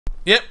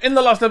Yep, in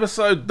the last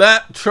episode,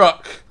 that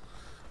truck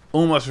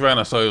almost ran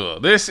us over.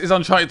 This is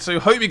Uncharted 2.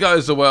 Hope you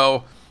guys are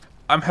well.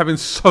 I'm having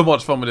so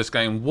much fun with this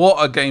game.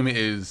 What a game it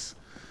is.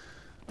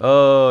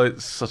 Oh,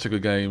 it's such a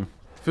good game.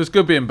 Feels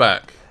good being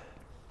back.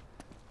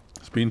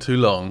 It's been too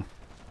long.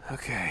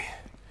 Okay.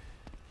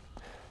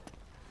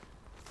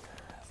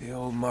 The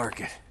old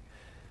market.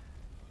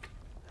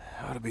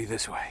 Ought to be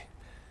this way.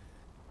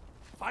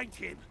 Find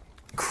him.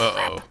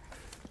 Uh-oh.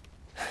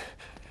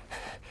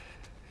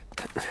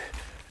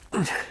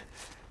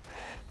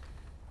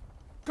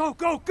 Go,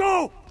 go,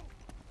 go!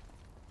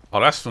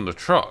 Oh, that's from the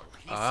truck.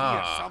 He's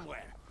here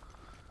somewhere.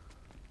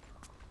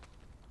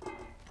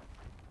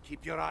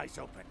 Keep your eyes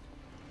open.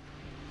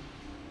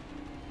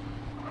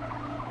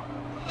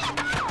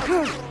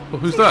 Oh,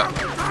 who's that?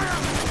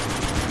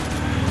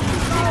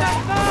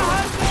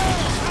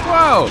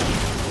 Wow!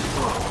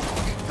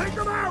 Take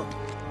him out!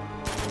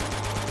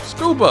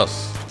 School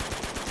bus!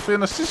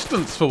 Being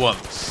assistants for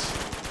once.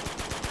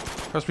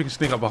 Perhaps we can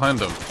sneak up behind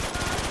them.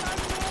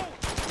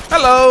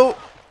 Hello!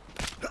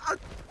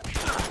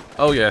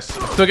 Oh yes,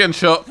 still getting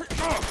shot.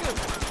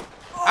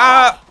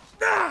 Ah!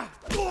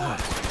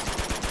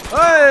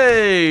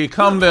 Hey!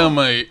 Calm down,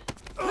 mate.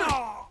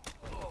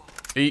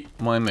 Eat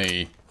my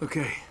knee.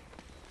 Okay.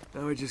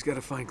 Now we just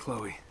gotta find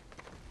Chloe.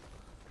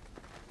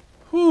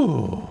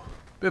 Whew.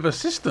 Bit of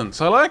assistance,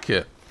 I like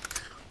it.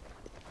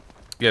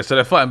 Yeah, so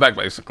they're fighting back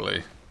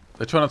basically.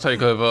 They're trying to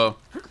take over,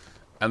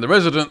 and the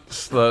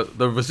residents, the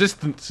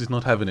resistance is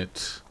not having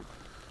it.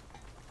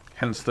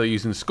 Hence they're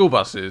using school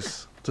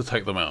buses to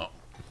take them out.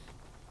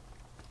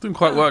 Didn't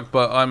quite work,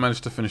 but I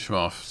managed to finish them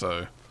off,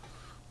 so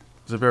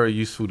it's a very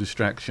useful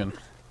distraction.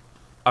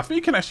 I think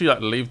you can actually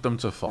like leave them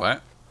to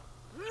fight,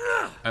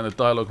 and the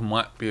dialogue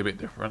might be a bit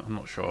different, I'm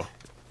not sure.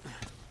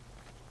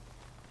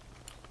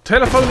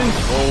 Telephoning.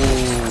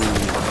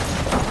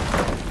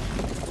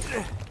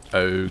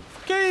 Oh.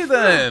 Okay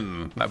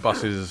then. That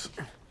bus is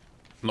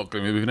not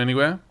going to be moving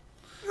anywhere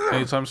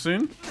anytime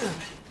soon.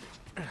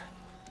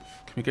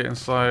 Can we get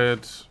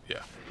inside?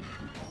 Yeah.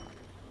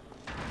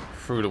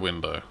 Through the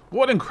window.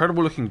 What an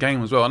incredible looking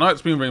game as well. I know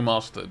it's been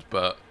remastered,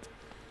 but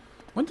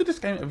when did this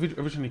game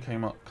originally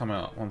come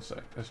out? One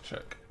sec. Let's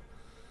check.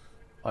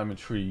 I'm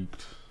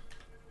intrigued.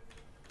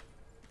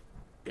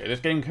 Yeah,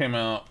 this game came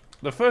out.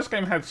 The first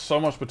game had so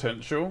much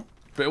potential,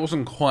 but it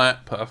wasn't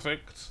quite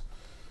perfect.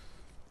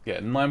 Yeah,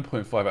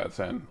 9.5 out of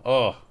 10.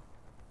 Oh.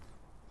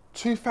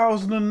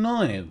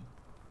 2009.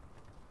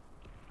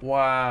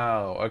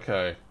 Wow,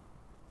 okay.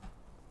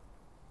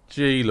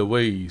 Gee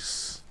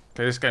Louise.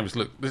 Okay, this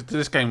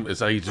game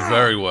is aged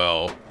very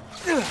well.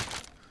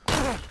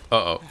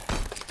 Uh-oh.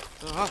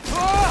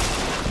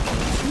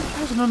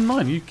 2009,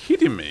 are you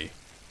kidding me?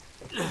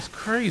 That's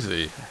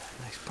crazy.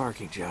 Nice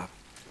parking job.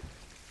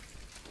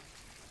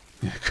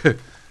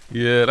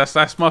 Yeah,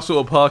 that's my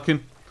sort of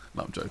parking.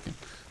 No, I'm joking.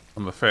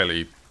 I'm a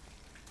fairly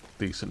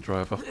decent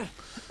driver.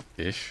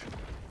 Ish.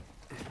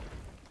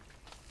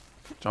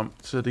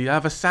 Jump to the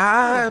other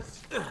side.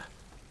 Okay,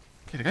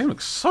 the game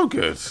looks so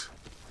good.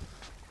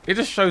 It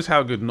just shows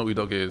how good Naughty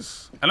Dog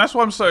is. And that's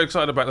why I'm so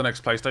excited about the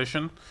next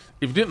PlayStation.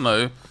 If you didn't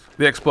know,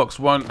 the Xbox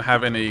won't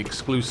have any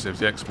exclusives.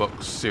 The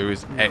Xbox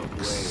Series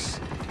X.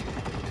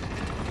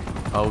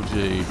 Oh,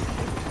 gee.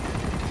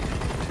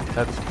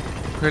 That's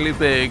really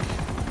big.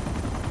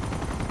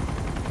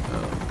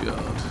 Oh,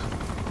 God.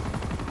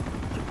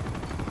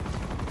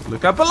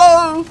 Look up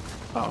below!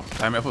 Oh,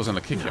 damn it, I thought I was going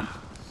to kick him.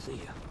 See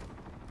ya.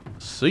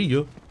 See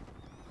ya.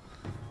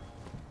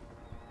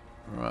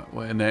 Right,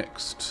 where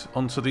next?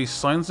 Onto these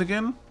signs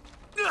again?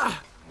 I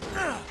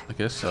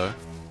guess so.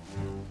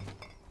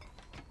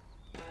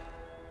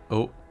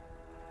 Oh.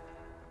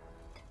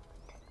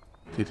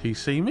 Did he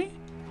see me?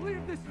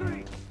 Clear the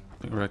street. I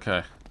think we're okay.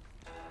 I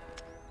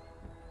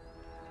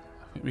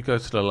think we go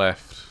to the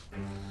left.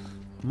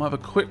 Might have a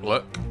quick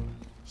look.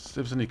 See if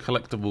there's any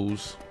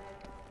collectibles.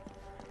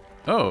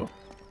 Oh.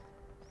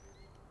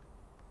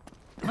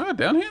 Oh,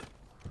 down here?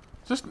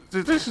 This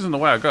isn't the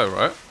way I go,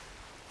 right?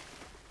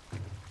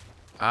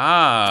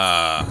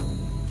 Ah.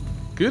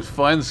 Good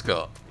find,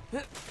 Scott.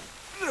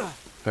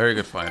 Very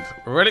good find.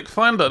 Relic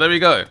finder, there we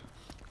go.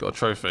 Got a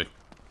trophy.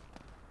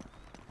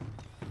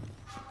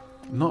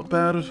 Not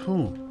bad at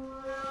all.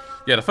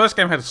 Yeah, the first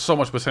game had so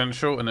much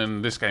potential, and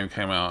then this game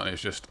came out, and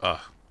it's just,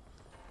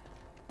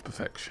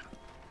 perfection.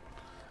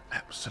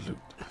 Absolute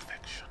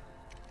perfection.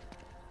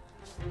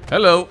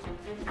 Hello.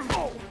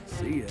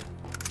 See ya.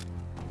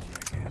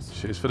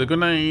 Cheers for the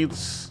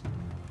grenades.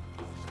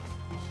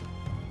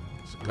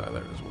 There's a guy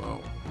there as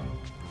well.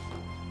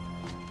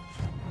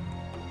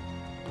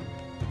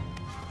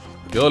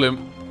 Got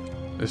him.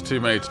 There's two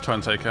made to try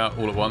and take out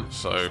all at once,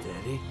 so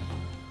Steady.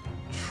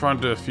 try and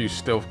do a few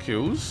stealth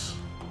kills.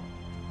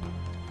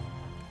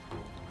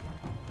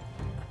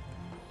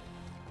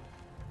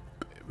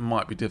 It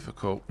might be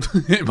difficult.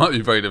 It might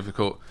be very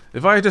difficult.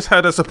 If I just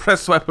had a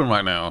suppressed weapon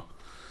right now,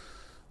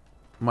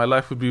 my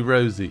life would be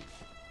rosy.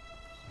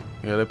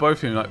 Yeah, they're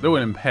both in they're all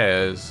in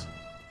pairs,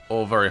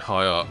 or very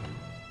high up.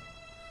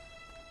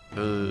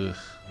 There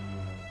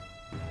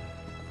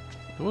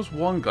was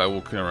one guy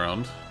walking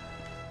around.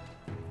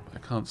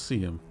 can't see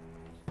him.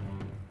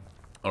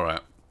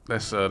 Alright,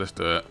 let's do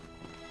it.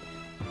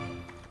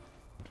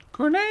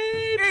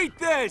 Grenade! Eat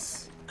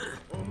this!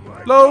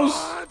 Blows!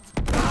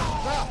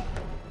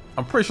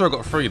 I'm pretty sure I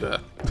got 3 there.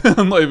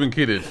 I'm not even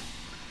kidding.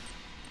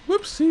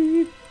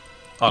 Whoopsie!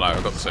 Oh no,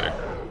 I got 2. I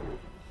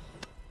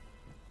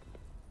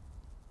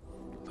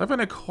don't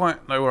think I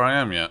quite know where I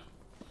am yet.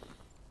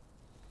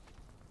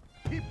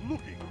 Keep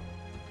looking.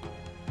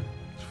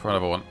 Let's try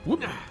another one.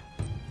 Whoop.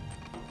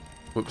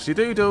 Whoopsie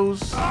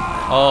doodles.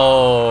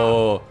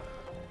 Oh!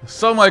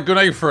 So my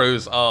grenade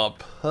throws are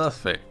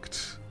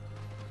perfect.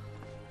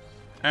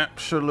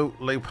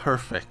 Absolutely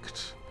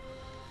perfect.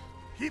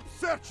 Keep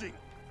searching.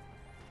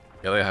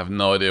 Yeah, they have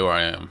no idea where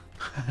I am.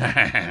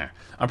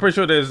 I'm pretty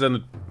sure there's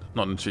not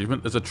an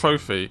achievement, there's a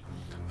trophy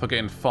for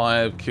getting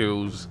 5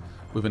 kills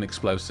with an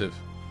explosive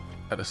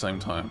at the same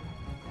time.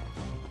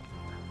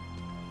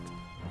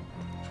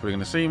 He's probably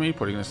gonna see me,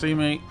 probably gonna see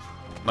me.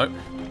 Nope.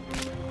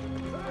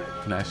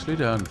 Nicely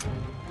done.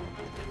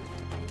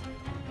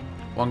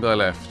 One guy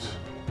left.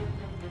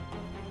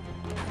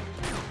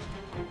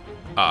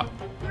 Ah.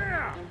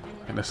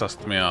 I think they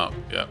sussed me out,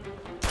 yeah.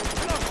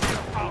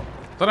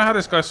 Don't know how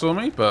this guy saw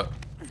me, but...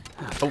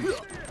 Oh.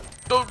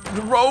 Oh,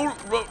 roll!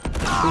 Roll! Ooh,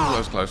 that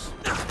was close.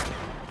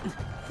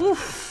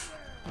 Oof.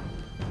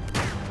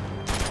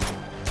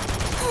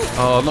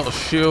 Oh, not a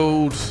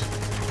shield.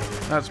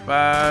 That's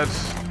bad.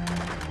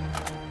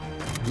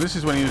 This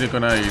is when you need a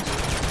grenade.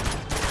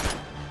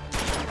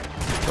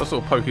 I'll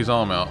sort of poke his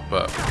arm out,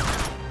 but...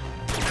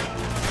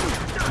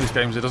 in these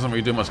games it doesn't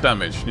really do much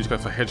damage. You need to go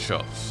for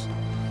headshots.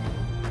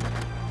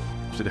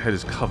 So the head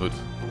is covered.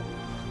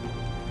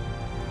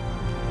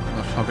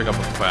 I'll try and pick up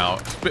a foul.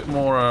 It's a bit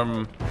more,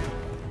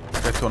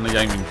 better on the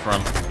aiming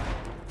front.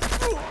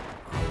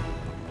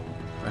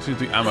 I seem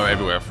to do ammo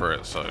everywhere for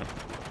it, so...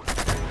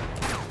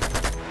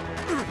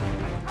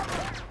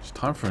 it's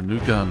time for a new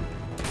gun.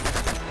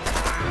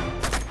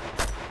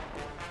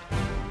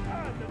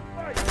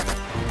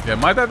 Yeah,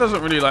 my dad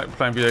doesn't really like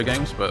playing video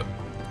games, but...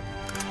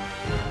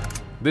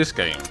 this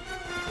game,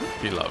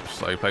 he loves.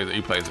 So he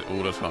plays it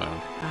all the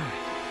time.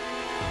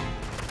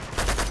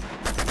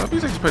 I don't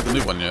think he's played the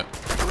new one yet.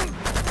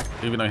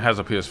 Even though he has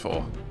a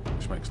PS4,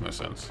 which makes no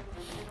sense.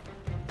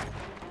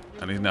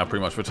 And he's now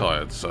pretty much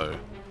retired, so...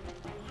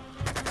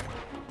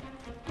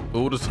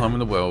 all the time in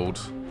the world.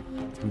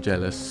 I'm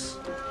jealous.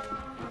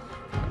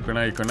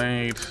 Grenade,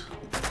 grenade.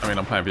 I mean,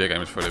 I'm playing video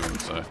games for a living,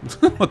 so... I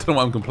don't know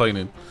why I'm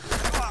complaining.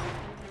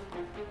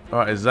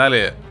 Alright, is that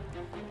it?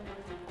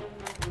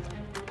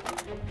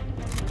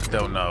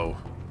 Don't know.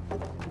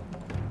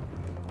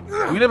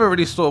 We never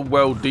really saw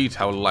world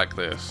detail like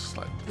this.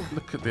 Like,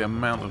 look at the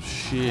amount of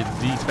sheer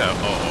detail.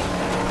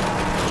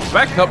 Uh-oh.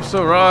 Backups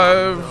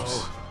arrived.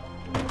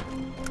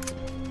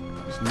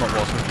 It's not what I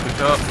was supposed to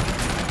pick up.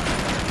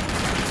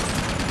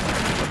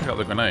 I'll pick up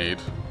the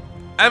grenade.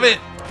 Have it!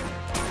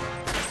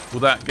 Will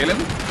that kill him?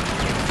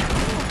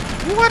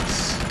 What?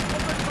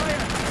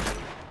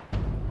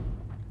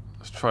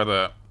 Let's try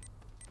that.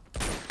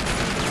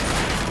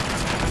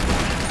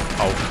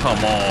 Oh,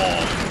 come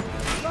on.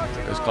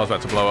 This car's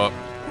about to blow up.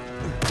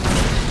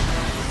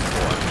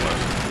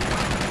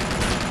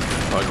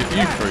 I'll get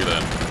you through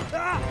then.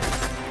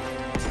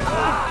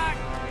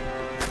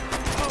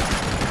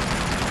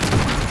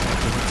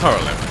 There's a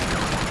turret left.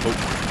 Oh.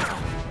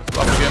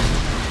 Up again.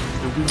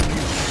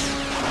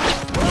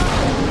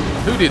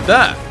 Who did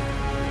that?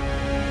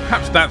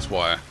 Perhaps that's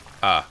why.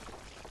 Ah.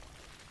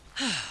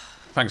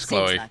 Thanks,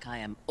 Chloe. Seems like I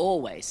am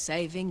always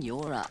saving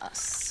your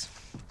ass.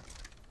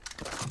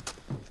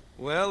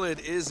 Well, it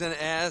is an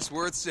ass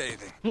worth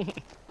saving.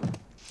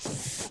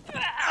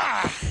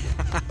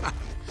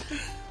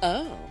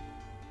 Oh.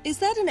 Is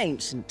that an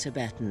ancient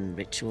Tibetan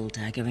ritual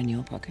dagger in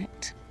your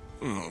pocket?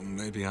 Oh,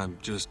 maybe I'm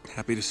just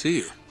happy to see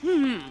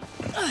you.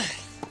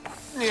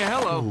 Yeah,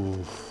 hello.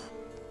 Ooh.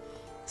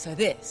 So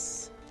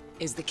this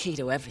is the key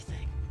to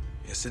everything.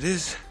 Yes, it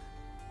is.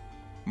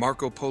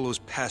 Marco Polo's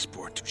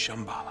passport to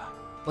Shambhala.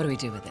 What do we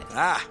do with it?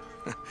 Ah!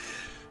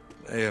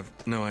 I have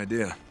no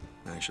idea,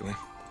 actually.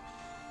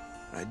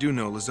 I do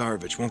know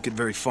Lazarevich won't get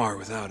very far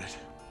without it.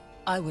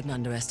 I wouldn't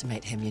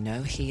underestimate him, you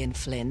know. He and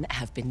Flynn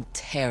have been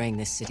tearing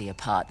this city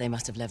apart. They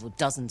must have leveled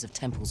dozens of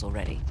temples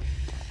already.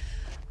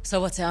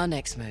 So what's our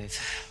next move?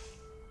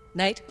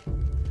 Nate?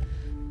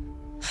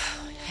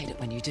 I hate it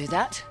when you do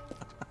that.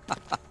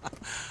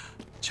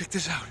 Check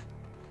this out.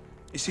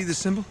 You see the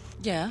symbol?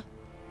 Yeah.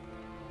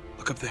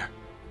 Look up there.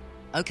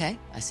 Okay,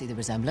 I see the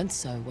resemblance,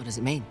 so what does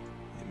it mean?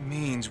 It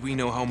means we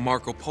know how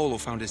Marco Polo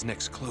found his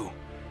next clue.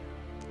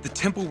 The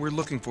temple we're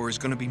looking for is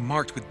going to be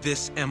marked with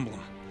this emblem.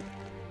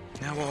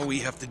 Now all we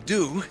have to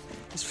do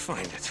is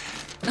find it.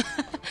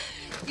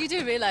 You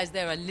do realize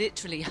there are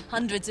literally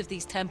hundreds of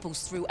these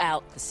temples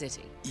throughout the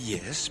city.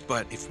 Yes,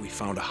 but if we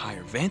found a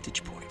higher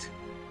vantage point...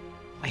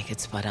 We could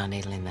spot our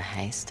needle in the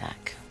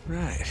haystack.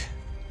 Right.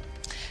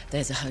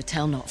 There's a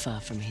hotel not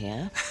far from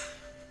here.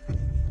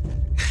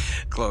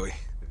 Chloe,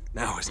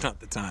 now is not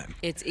the time.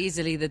 It's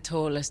easily the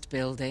tallest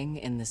building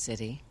in the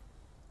city.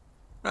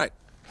 Right.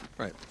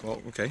 Right.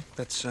 Well, okay.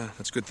 That's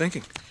good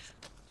thinking.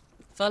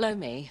 Follow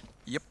me.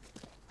 Yep.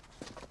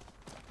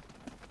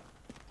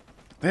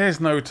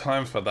 There's no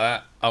time for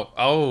that.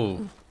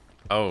 Oh.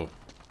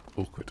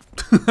 Awkward.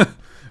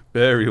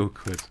 Very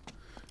awkward.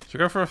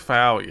 Should I go for a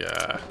foul?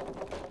 Yeah.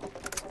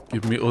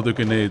 Give me all the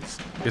grenades.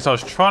 Yes, I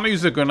was trying to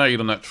use a grenade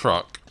on that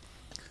truck,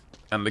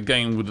 and the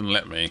game wouldn't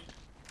let me.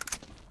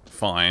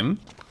 Fine.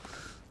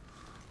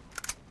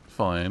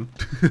 Fine.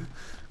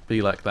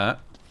 Be like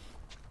that.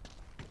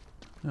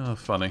 Oh,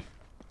 funny.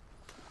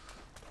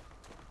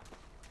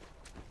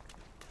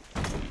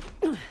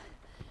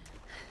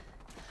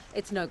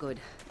 It's no good.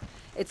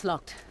 It's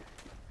locked.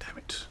 Damn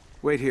it.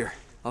 Wait here.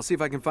 I'll see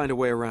if I can find a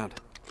way around.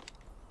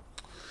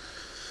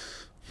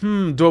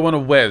 Do I want a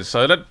Wes?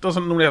 So that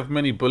doesn't normally have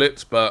many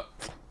bullets, but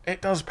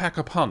it does pack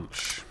a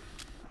punch.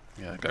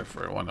 Yeah, go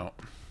for it. Why not?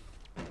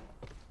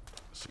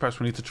 So perhaps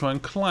we need to try and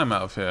climb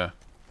out of here.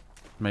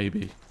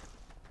 Maybe.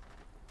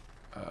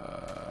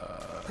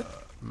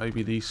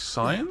 Maybe these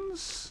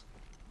signs?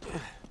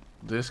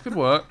 This could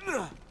work.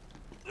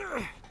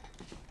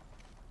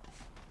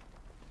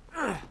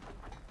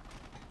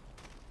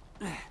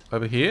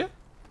 Over here?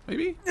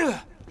 Maybe?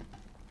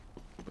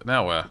 But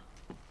now where?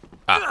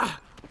 Ah.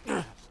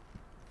 I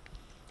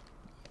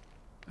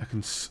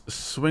can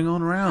swing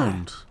on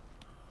round.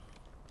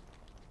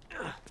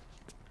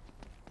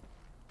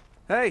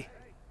 Hey!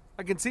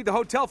 I can see the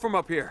hotel from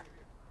up here.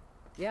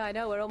 Yeah, I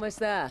know. We're almost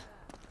there.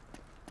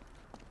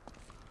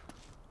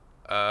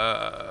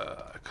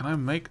 Can I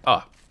make...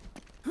 Ah.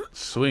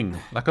 Swing.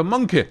 Like a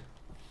monkey.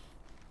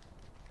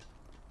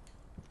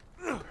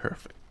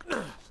 Perfect.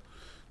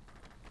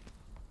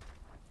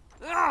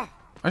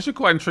 I'm actually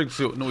quite intrigued to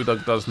see what Naughty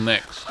Dog does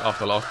next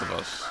after Last of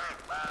Us.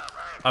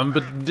 I'm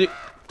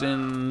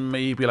predicting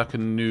maybe like a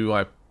new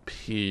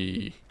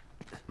IP.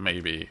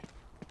 Maybe.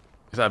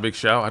 Is that a big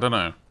shout? I don't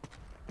know.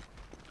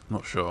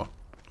 Not sure.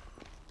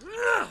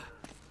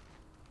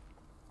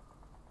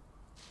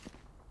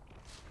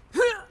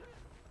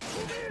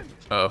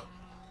 Oh.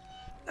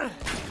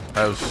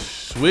 Oh,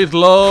 sweet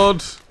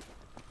lord.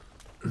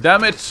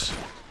 Damn it.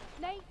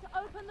 Nate,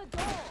 open the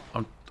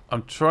door.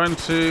 I'm trying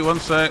to.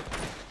 One sec.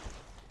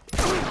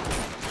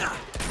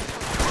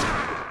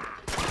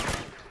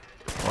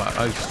 Right,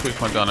 I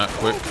switched my gun out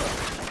quick.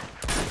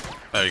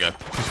 There you go.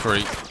 She's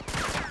free.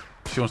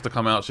 She wants to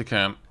come out, she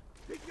can.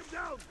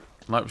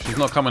 Nope, she's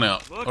not coming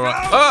out. Alright.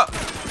 Ah!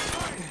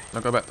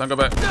 Don't go back, don't go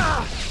back.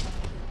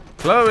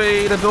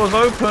 Chloe, the door's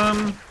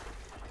open.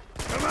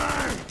 Come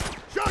on!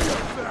 Show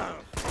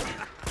yourself!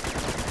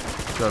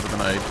 Throw the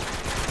grenade.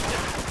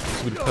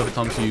 This will be the perfect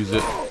time to use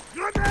it.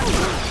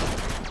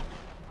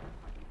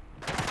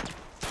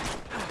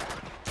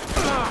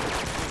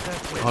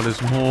 Oh,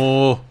 there's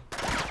more.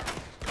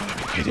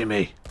 Are you kidding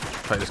me?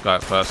 Take this guy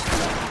out first.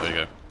 There you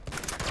go.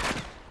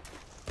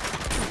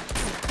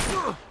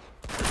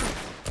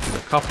 There's a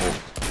couple.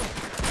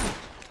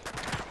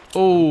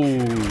 Oh,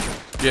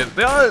 yeah,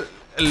 they are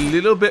a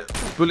little bit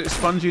bullet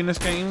spongy in this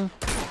game.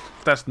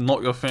 If that's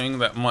not your thing,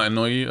 that might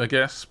annoy you, I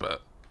guess,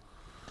 but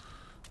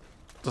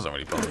doesn't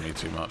really bother me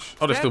too much.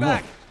 Oh, there's still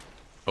more.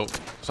 Oh,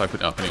 let's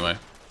open it up anyway.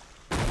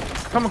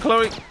 Come on,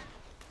 Chloe.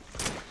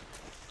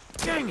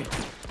 Dang it!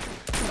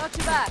 Got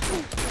you back.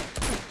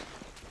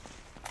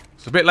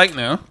 It's a bit late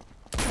now.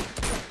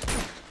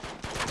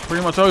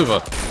 Pretty much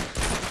over.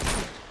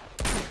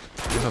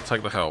 Guess I'll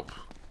take the help.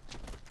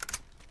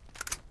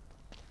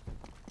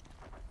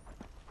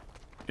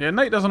 Yeah,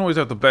 Nate doesn't always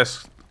have the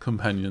best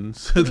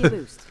companions. Give me a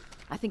boost.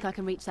 I think I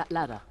can reach that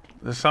ladder.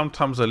 They're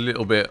sometimes a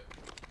little bit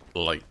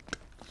late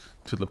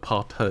to the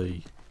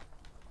party.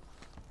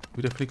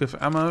 We definitely go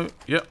for ammo.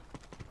 Yep.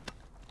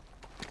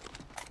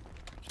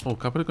 Oh, a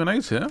couple of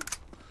grenades here.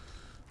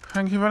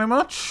 Thank you very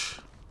much.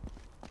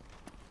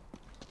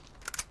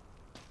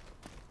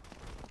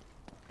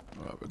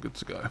 Alright, we're good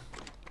to go.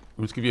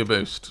 Let's give you a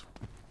boost.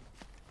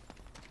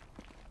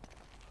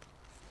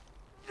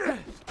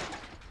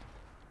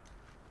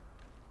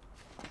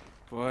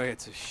 Boy,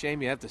 it's a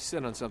shame you have to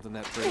sit on something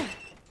that pretty.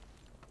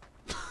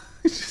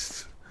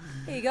 just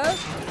Here you go.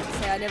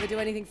 Say I never do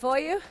anything for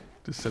you.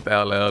 said that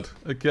out loud.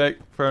 Okay,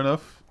 fair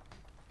enough.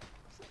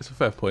 It's a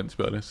fair point, to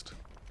be honest.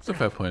 It's a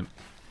fair point.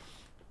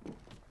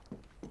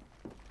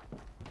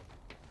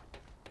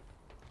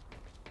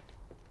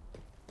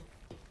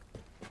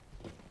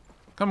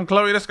 Come on,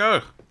 Chloe, let's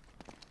go.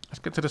 Let's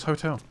get to this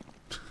hotel.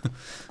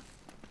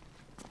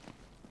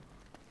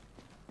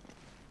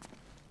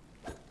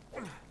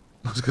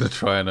 I was going to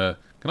try and...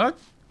 can I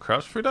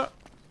crouch through that?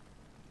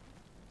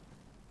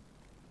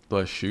 Do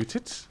I shoot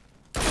it?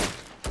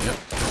 Yep,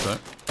 so.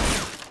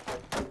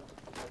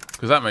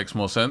 Because that makes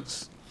more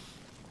sense.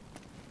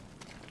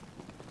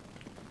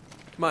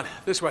 Come on,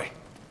 this way.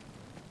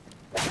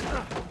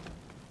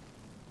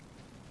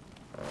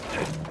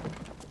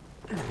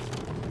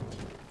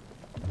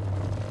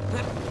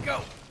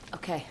 Go.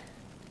 Okay.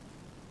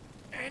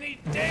 Any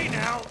day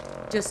now.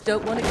 Just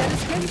don't want to get a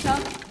skin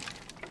shot.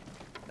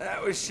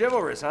 That was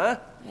chivalrous, huh?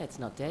 Yeah, it's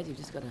not dead. You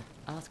just got to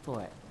ask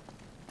for it.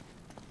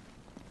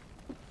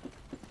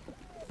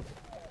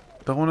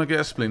 Don't want to get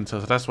a splinter,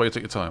 so that's why you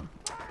took your time.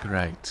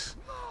 Great.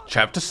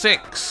 Chapter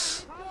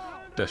 6.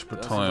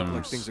 Desperate Doesn't look like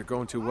times. things are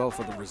going too well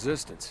for the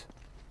Resistance.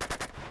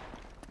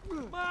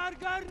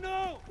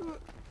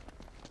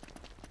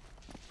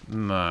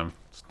 No,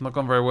 it's not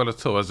gone very well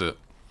at all, has it?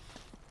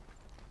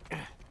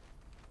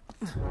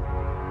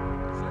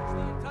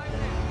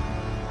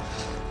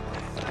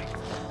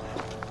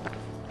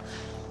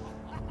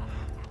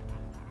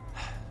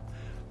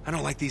 I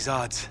don't like these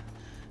odds.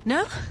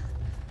 No?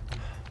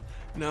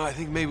 No, I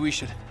think maybe we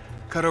should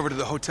cut over to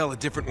the hotel a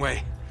different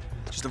way.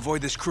 Just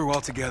avoid this crew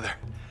altogether.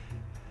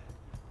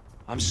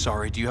 I'm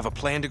sorry, do you have a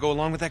plan to go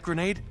along with that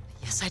grenade?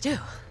 Yes, I do.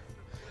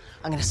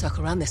 I'm gonna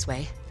circle around this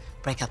way,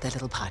 break up their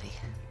little party.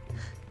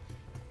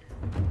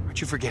 Aren't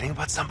you forgetting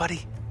about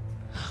somebody?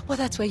 Well,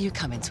 that's where you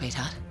come in,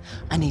 sweetheart.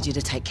 I need you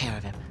to take care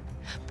of him.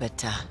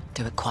 But,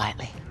 do it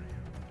quietly.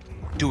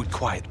 Do it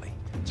quietly.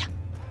 Yeah.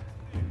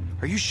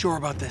 Are you sure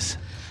about this?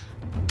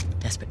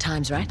 Desperate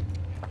times, right?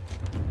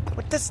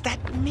 What does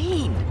that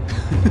mean?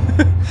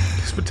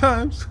 Desperate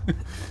times.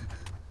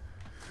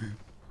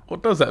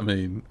 What does that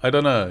mean? I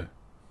don't know.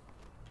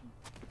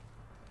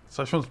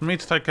 So she wants me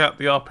to take out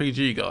the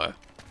RPG guy.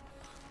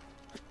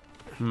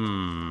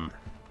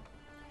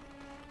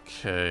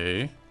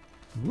 Okay.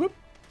 Whoop.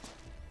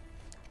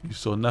 You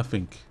saw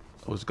nothing.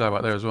 Oh, there's a guy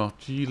right there as well.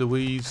 Gee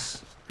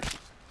Louise.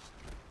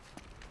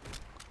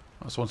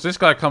 So once this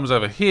guy comes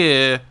over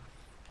here,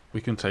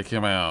 we can take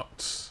him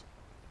out.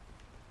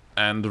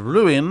 And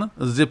ruin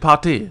the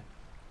party.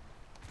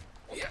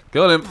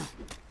 Got him.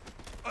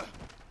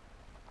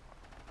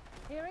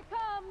 Here it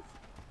comes.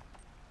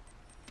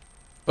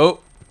 Oh.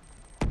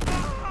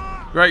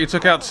 Great, you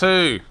took out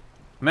two.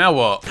 Now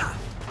what?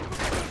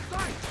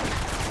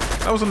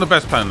 That wasn't the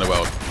best plan in the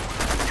world.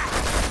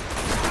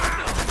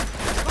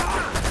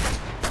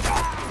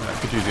 I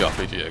could use the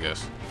RPG, I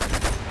guess.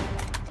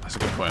 That's a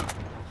good point.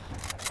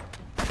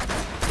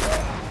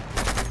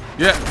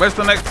 Yeah, where's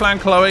the next plan,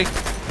 Chloe?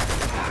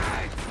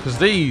 Because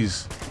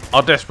these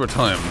are desperate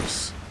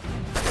times.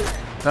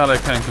 Now they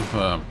can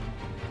confirm.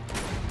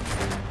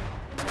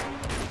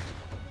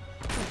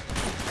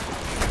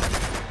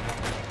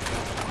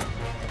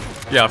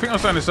 Yeah, I think I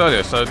was saying this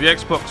earlier. So the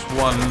Xbox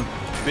One,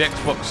 the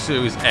Xbox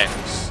Series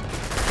X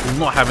will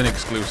not have any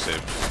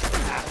exclusives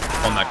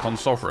on that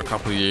console for a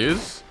couple of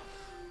years.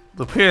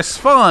 The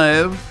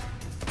PS5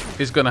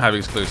 is going to have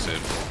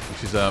exclusives,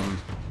 which I'm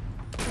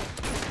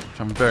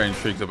very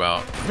intrigued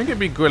about. I think it'd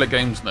be Guerrilla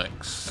Games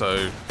next.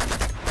 So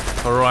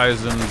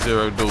Horizon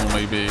Zero Dawn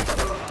maybe.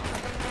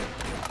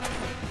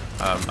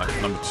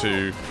 Like number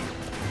 2.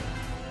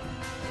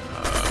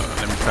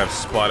 Then we have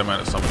Spider-Man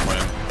at some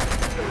point.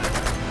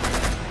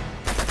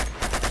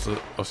 So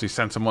obviously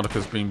Santa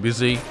Monica's been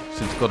busy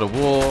since God of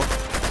War.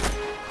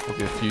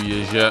 Probably a few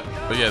years yet.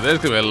 But yeah, there's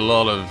going to be a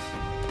lot of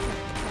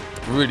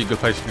really good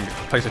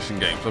PlayStation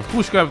games. Of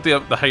course, you have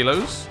the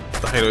Halos,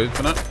 the Halo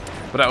Infinite.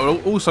 But that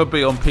will also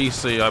be on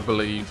PC, I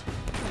believe,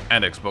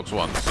 and Xbox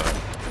One. So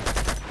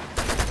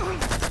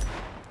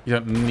you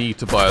don't need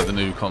to buy the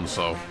new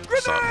console.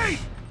 Such.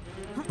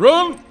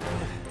 Run!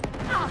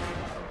 Right.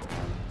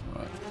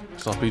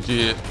 It's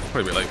RPG.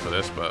 Probably a bit late for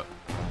this, but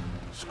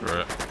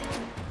screw it.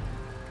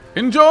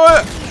 Enjoy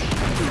it!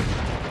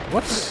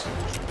 What?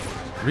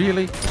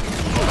 Really?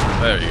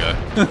 There you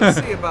go.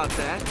 See about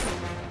that.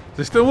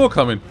 There's still more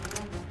coming.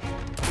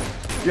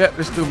 Yep,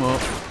 there's still more.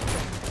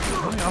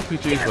 How many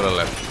RPGs were there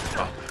left?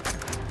 Oh.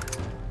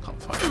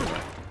 Can't find it anyway.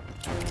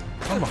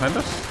 One behind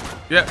us?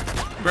 Yep,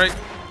 great.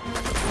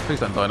 Please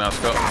don't die now,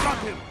 Scott.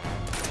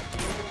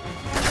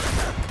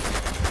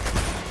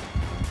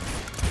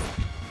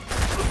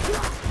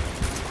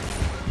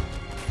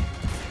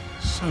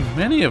 So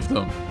many of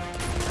them.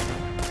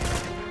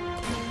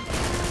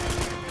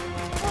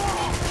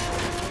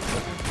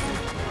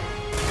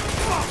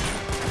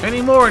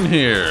 Any more in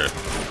here?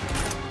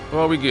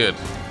 Well, are we good?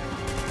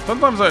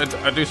 Sometimes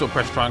I do sort of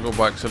press triangle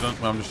by accident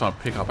when I'm just trying to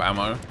pick up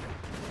ammo.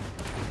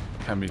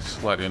 Can be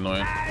slightly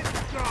annoying.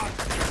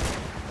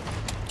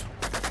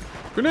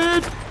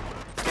 Grenade!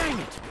 Dang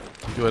it!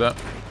 Enjoy that.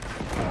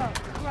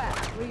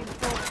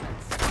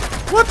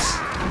 What?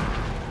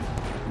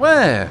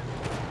 Where?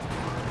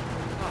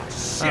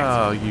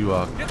 Oh, you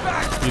are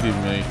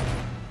kidding me.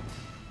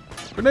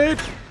 Grenade!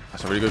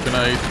 That's a really good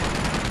grenade.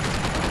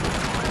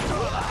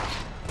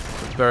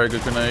 Very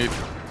good grenade.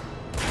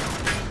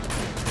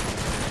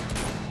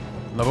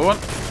 Another one.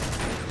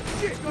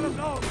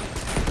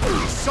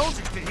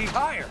 Soldiers did he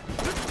hire?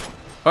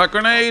 Alright,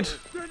 grenade.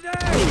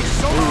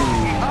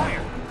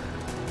 Hire.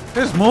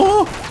 There's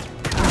more?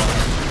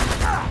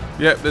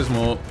 Yep, there's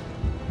more.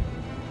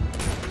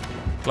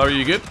 Chloe,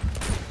 you good?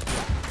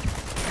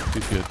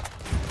 She's good.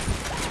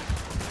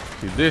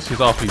 See, this is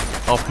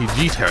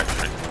RPG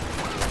territory.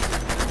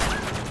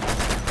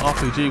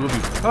 RPG would be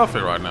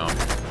perfect right now.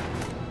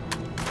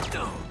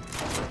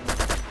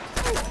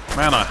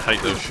 Man, I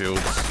hate those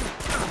shields.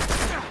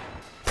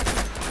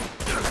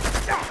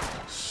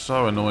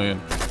 So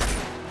annoying.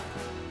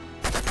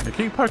 You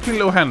keep poking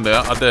your little hand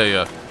out, I dare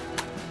you.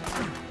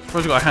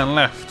 Suppose you got a hand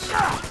left.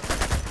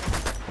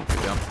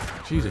 Okay, down.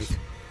 Jesus.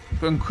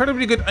 But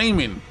incredibly good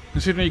aiming,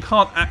 considering you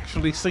can't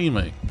actually see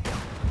me.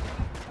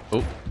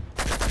 Oh.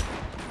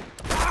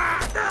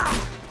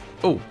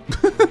 Oh.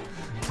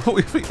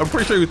 I'm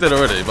pretty sure he was dead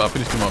already, but I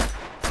finished him off.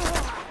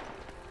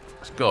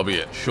 That's gotta be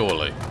it,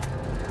 surely.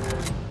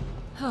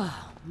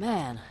 Oh,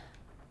 man.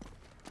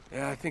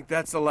 Yeah, I think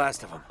that's the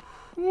last of them.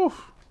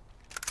 Oof.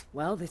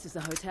 Well, this is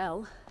the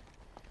hotel.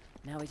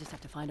 Now we just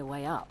have to find a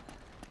way up.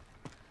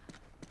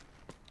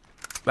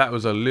 That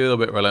was a little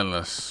bit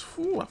relentless.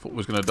 Ooh, I thought I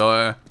was gonna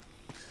die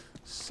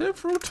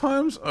several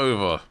times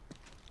over.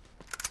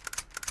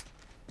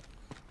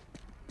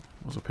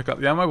 Also pick up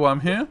the ammo while I'm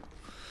here.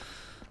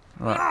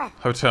 Right,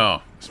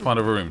 hotel. Let's find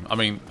a room. I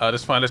mean,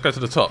 let's go to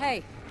the top.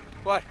 Hey,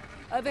 What?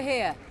 over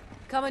here.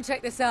 Come and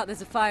check this out.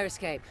 There's a fire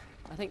escape.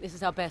 I think this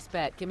is our best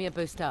bet. Give me a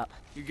boost up.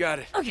 You got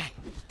it. Okay.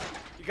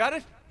 You got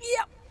it?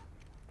 Yep.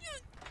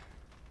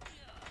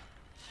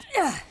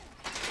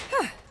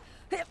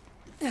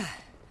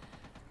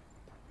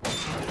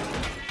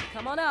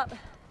 Come on up.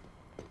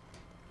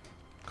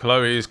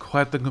 Chloe is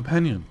quite the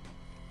companion.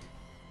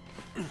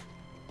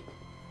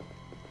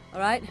 All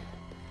right.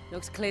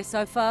 Looks clear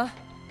so far.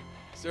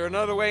 Is there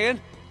another way in?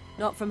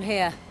 Not from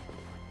here.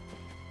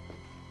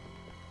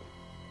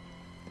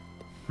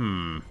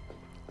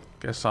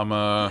 Guess I'm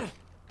gonna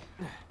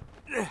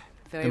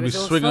Very be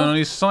resourceful. swinging on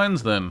these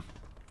signs then.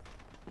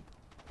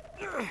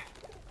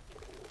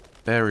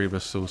 Very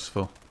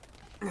resourceful.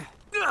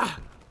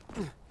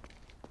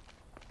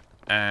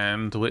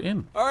 And we're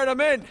in. All right,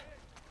 I'm in.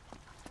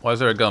 Why is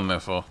there a gun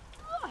there for?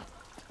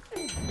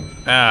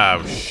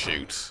 Oh,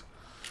 shoot.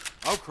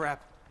 Oh,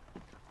 crap.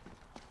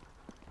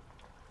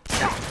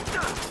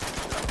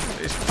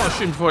 It's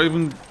pushing before I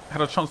even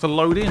had a chance to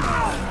load in.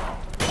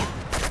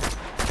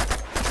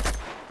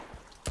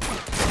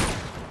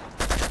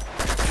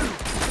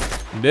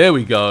 There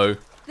we go.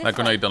 That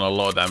grenade done a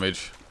lot of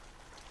damage.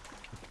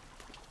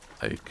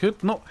 They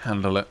could not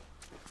handle it.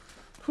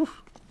 Whew.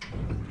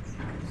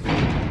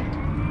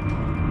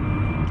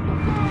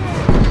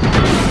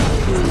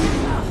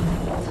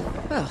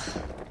 Well,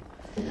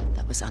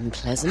 that was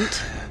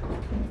unpleasant.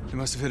 They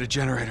must have hit a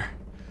generator.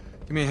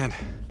 Give me a hand.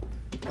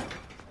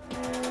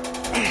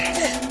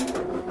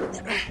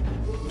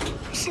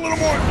 Just a little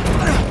more.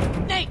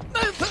 Nate,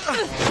 move!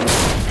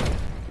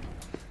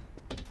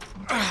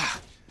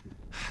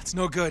 It's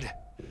no good.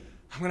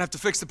 I'm gonna have to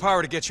fix the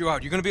power to get you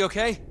out. You gonna be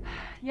okay?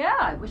 Yeah,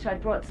 I wish I'd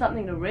brought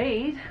something to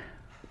read.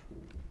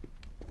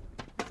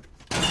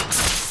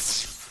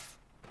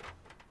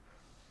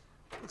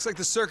 Looks like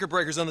the circuit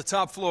breaker's on the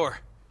top floor.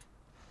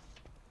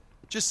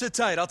 Just sit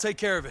tight, I'll take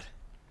care of it.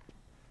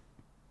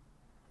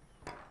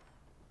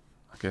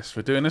 I guess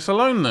we're doing this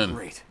alone then.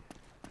 Great.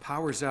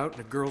 Power's out and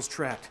the girl's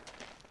trapped.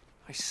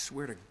 I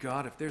swear to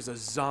God, if there's a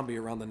zombie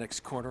around the next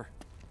corner.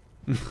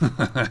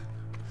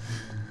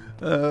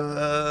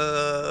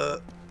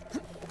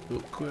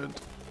 Awkward.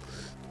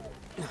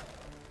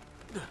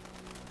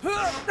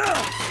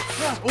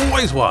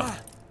 Always one.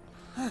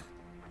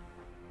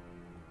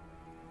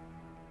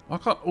 Why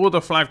can't all the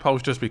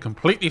flagpoles just be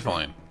completely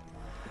fine?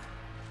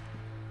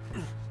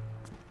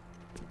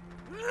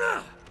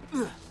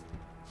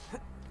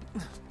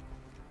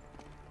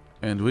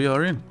 And we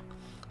are in.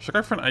 Should I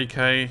go for an AK?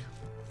 I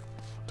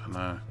don't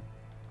know.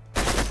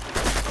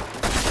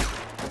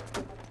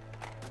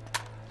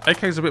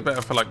 AK's a bit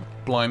better for like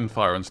blind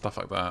fire and stuff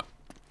like that.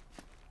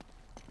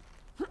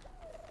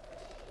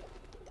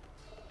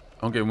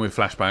 I'm getting weird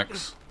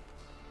flashbacks.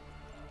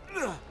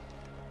 Okay,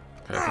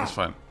 that's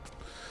fine.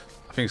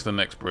 I think it's the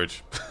next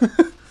bridge.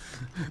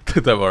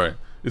 Don't worry,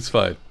 it's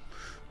fine.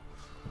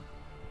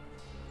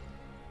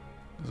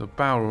 There's a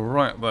barrel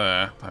right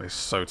there. That is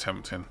so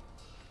tempting.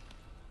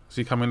 Is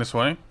he coming this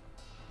way?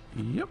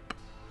 Yep.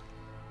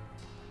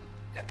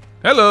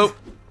 Hello!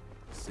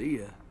 See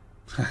ya.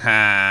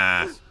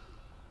 Haha.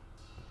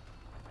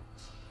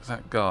 Is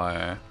that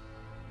guy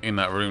in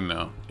that room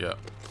now? Yeah.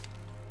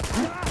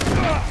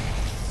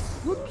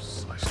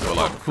 Whoops. I still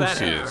like, of course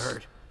he is.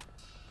 Hurt.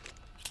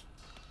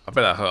 I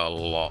bet that hurt a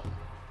lot.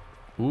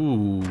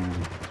 Ooh.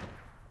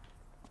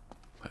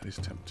 That is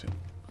tempting.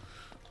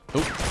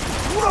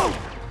 Oh.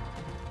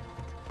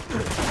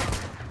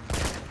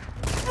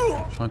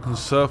 Try and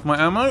conserve my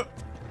ammo.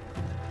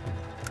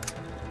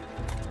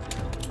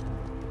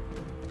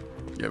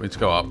 Yeah, we need to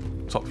go up.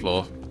 Top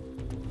floor.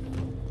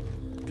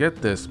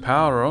 Get this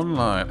power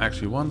online.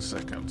 Actually, 1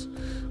 second.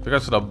 If we go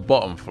to the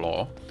bottom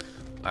floor,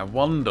 I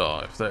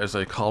wonder if there is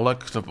a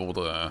collectible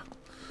there.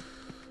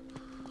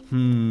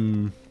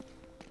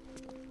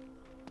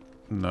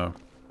 No.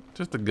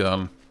 Just a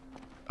gun.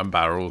 And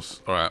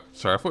barrels. Alright.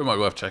 Sorry, I thought it might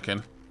be worth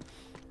checking.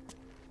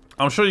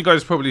 I'm sure you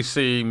guys probably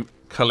see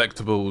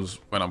collectibles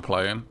when I'm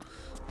playing.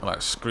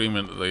 Like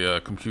screaming at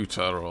the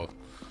computer or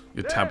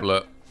your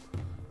tablet.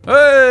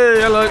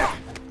 Hey! Hello!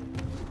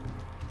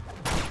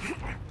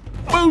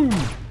 Boom!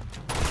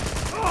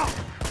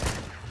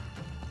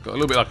 Got a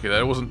little bit lucky there.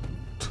 There wasn't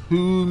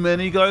too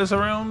many guys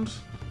around.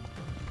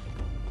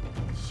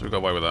 So we got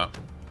away with that.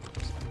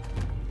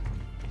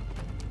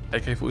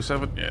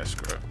 AK-47? Yeah,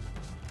 screw it.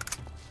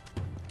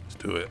 Let's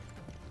do it.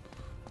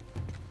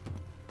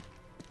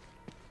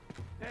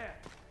 There,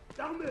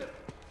 down there.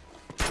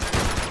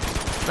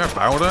 Is there a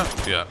barrel there?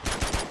 Yeah.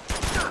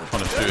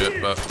 trying to shoot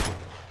it, but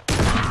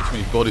too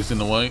many bodies in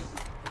the way.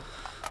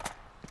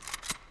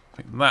 I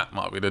think that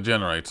might be the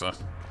generator.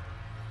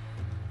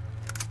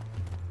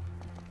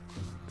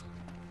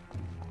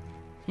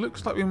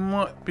 Looks like we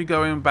might be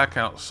going back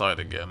outside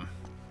again.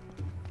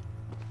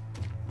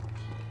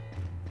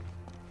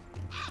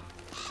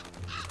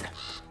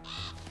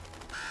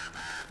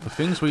 The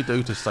things we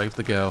do to save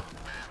the girl.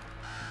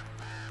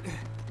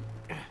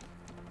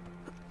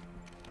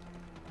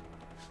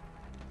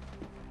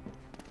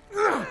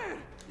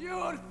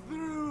 You're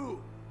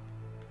through.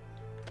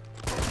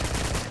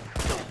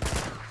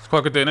 It's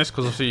quite good doing this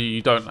because obviously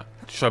you don't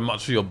show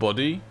much of your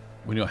body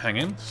when you're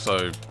hanging, so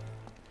it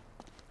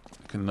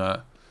can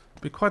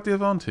be quite the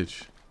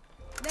advantage.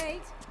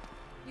 Nate,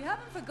 you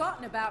haven't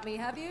forgotten about me,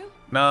 have you?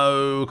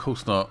 No, of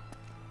course not.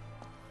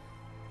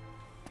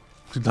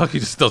 Lucky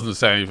just doesn't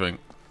say anything.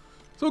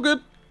 It's all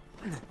good.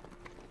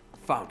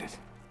 Found it.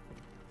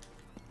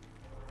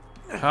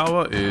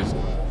 Power is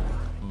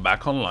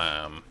back on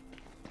lamb.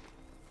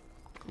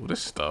 All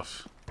this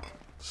stuff.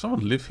 Does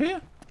someone live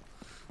here?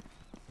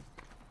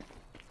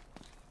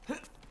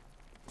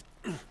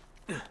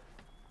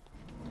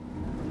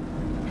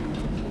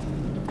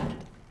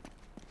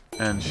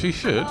 And she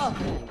should.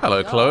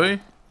 Hello, Chloe.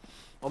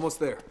 Almost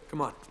there.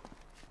 Come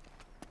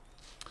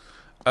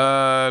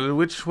on.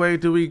 Which way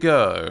do we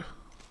go?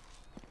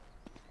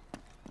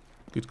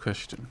 Good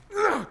question.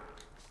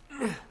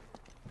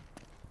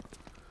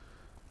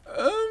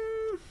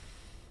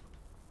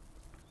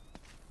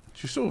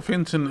 She's sort of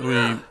hinting that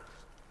we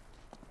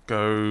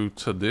go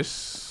to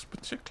this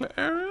particular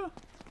area?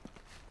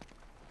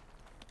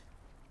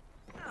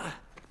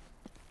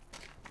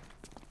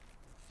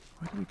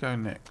 Where do we go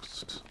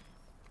next?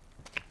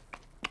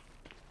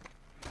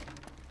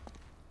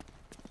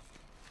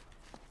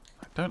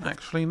 I don't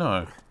actually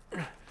know.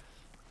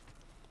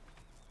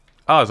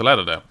 Ah, there's a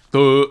ladder there.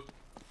 Duh.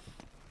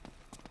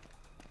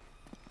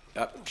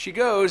 Up she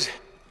goes.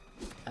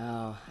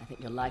 Oh, I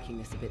think you're liking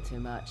this a bit too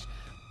much.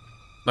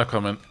 No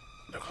comment.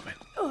 No comment.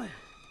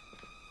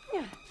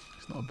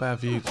 It's not a bad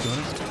view, to be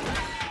honest.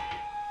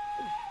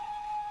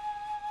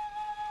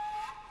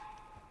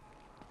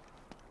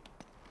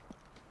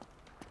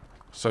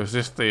 So is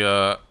this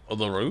the on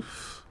the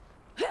roof?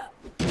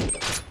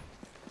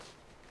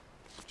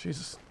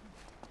 Jesus.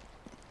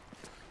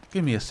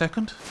 Give me a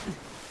second.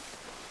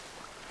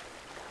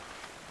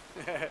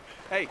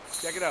 Hey,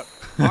 check it out.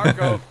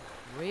 Marco.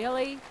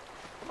 Really?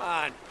 Come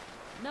on.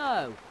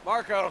 No.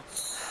 Marco.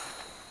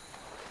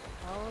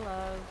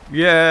 Hello.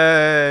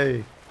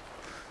 Yay!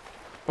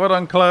 Well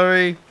done,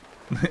 Chloe.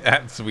 It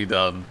had to be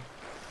done.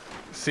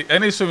 See,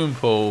 any swimming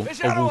pool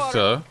Fish or out of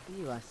water,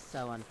 You are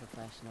so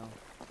unprofessional.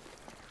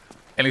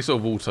 any sort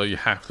of water, you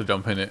have to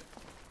jump in it.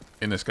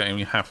 In this game,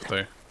 you have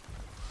to.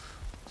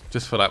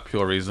 Just for that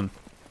pure reason.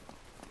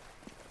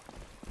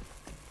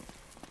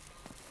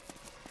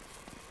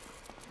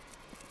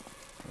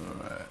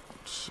 Alright,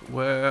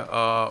 where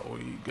are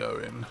we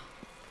going?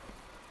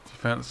 Do you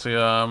fancy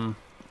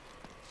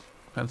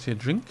fancy a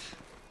drink?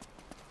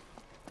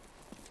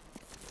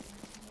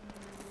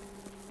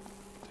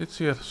 Did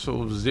see a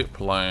sort of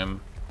zip line.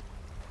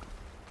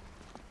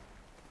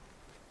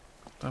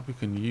 Don't know if we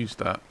can use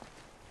that.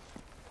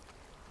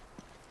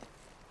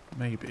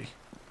 Maybe.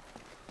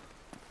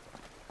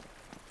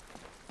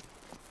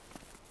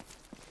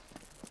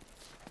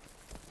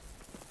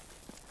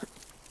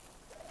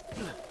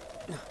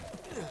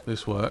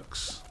 This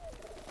works.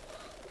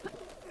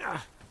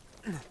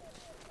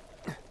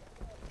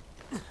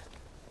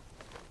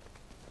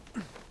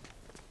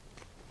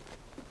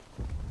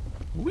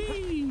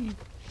 Whee!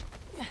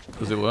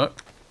 Does it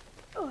work?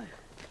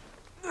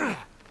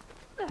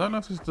 Don't know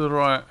if this is the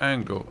right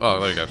angle. Oh,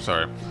 there you go.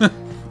 Sorry. I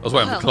was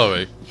waiting for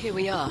Chloe. Here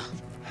we are.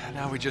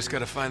 Now we just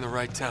gotta find the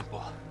right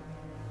temple.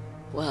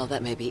 Well,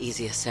 that may be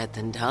easier said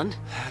than done.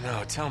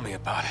 No, tell me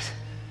about it.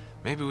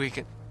 Maybe we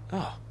can...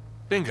 Oh,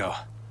 bingo.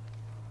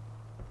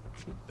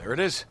 There it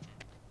is.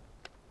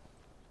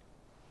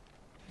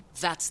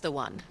 That's the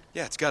one.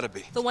 Yeah, it's gotta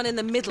be. The one in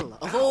the middle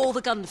of all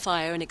the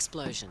gunfire and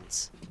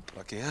explosions.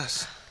 Lucky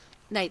us.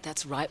 Nate,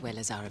 that's right where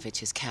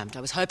Lazarevich is camped.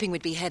 I was hoping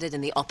we'd be headed in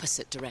the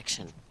opposite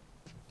direction.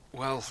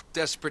 Well,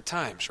 desperate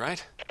times,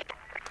 right?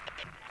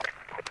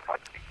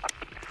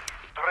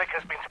 Drake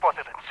has been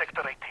spotted in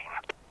Sector 18.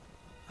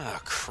 Oh,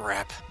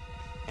 crap.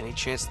 Any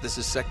chance this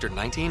is Sector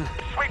 19?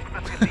 Sweep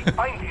the city,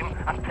 find him,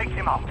 and take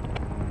him out.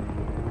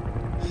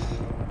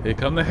 Here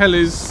come the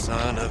hellies.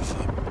 Son of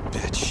a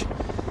bitch.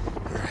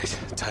 Alright,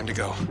 time to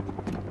go.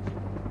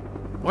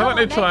 Why don't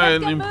they Nate, try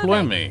let's and get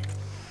employ moving. me?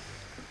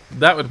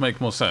 That would make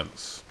more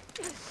sense.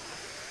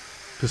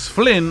 Because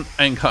Flynn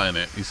ain't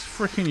cutting it. He's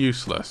freaking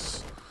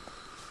useless.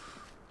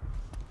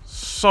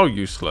 So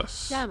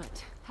useless. Damn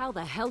it. How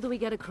the hell do we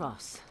get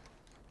across?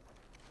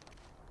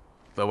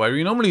 The way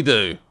we normally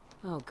do.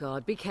 Oh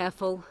god, be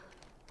careful.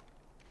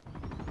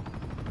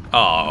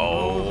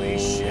 Oh. Holy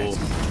shit.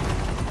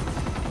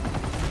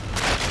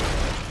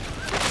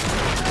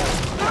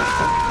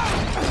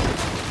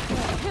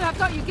 Here, I've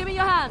got you. Give me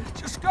your hand.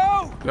 Just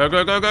go! Go,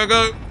 go, go, go,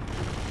 go.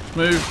 Let's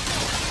move.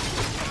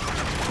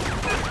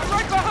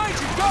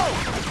 Richard, go!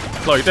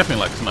 Chloe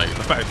definitely likes Nate.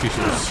 The fact that she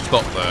sort of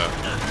stopped there.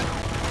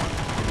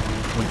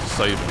 Went to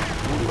save him.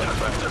 Ooh, that's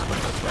bad, that's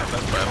bad, that's bad,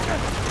 that's bad.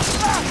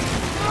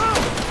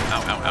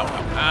 Ow, ow, ow,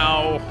 ow,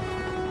 ow.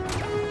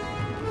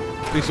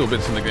 These little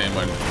bits in the game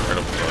are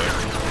incredible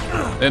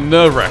though. They're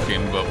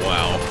nerve-wracking, but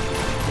wow.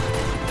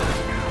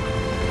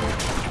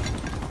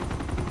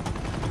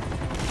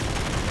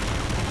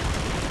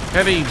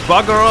 Heavy,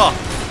 bugger off!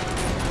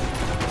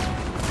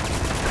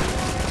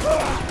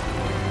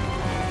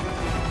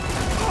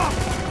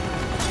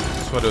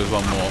 I swear there was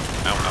one more.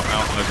 Ow, ow,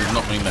 ow. I did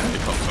not mean the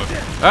helicopter.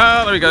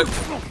 Ah, there we go.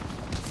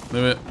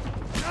 Move it.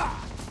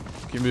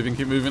 Keep moving,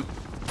 keep moving.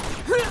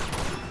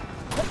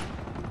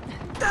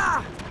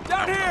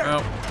 Down here! Ow.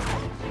 I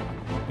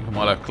think I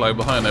might have Chloe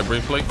behind there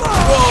briefly.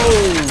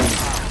 Whoa!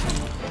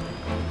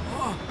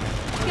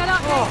 Get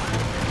up, Nate.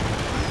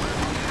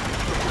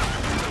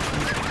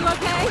 You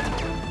okay?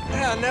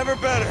 Yeah, never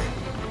better.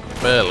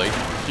 Barely.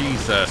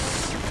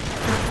 Jesus.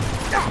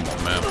 Come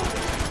on, man.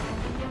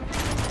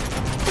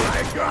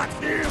 I got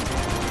him!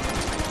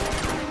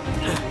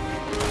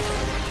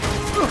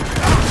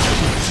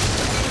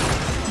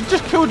 You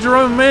just killed your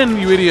own men,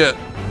 you idiot.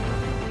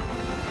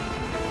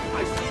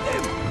 I see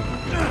them!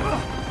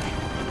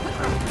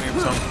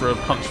 Time for a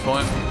punch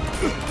fight.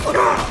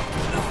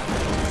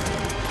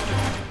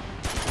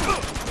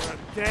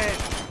 They're dead.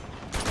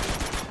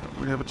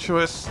 We have a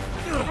choice.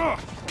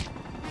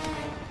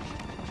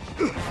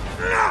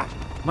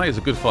 Nate is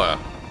a good fighter.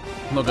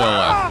 I'm not gonna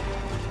lie.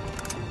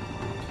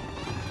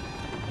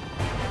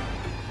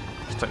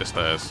 Just take the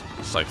stairs.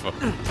 It's safer.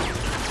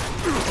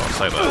 I'll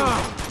say that.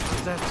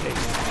 Does that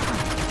taste?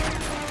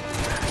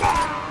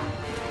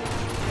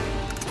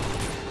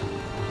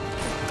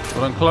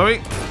 Well done,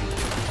 Chloe.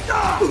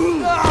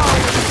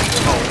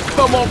 Oh,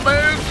 come on,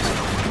 man!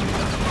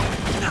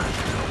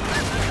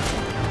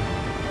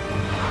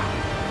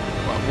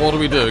 Right, what do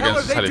we do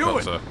against this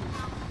helicopter?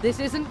 This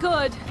isn't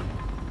good.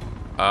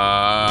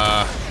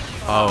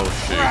 Oh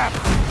shoot.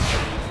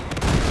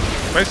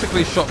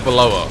 Basically shot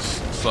below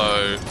us,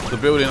 so the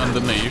building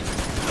underneath.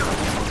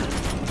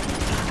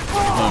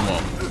 No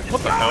more.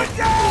 What the hell?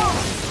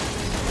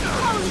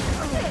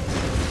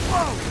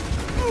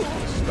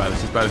 This is bad,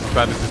 this is bad, this is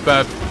bad, this is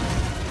bad.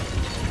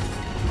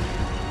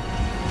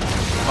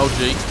 Oh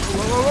gee.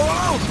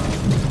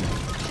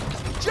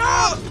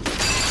 Jump!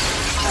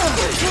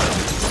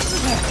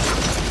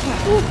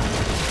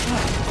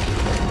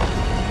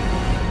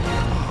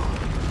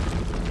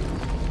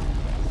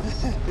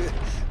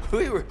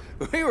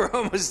 We were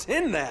almost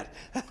in that.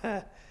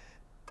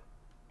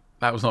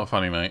 That was not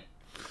funny, mate.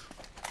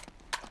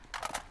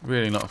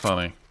 Really not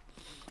funny.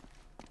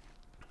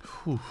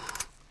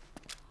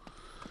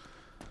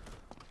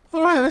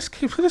 Alright, let's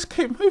keep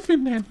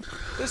moving then.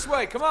 This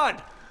way, come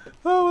on.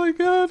 Oh my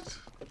god.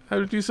 How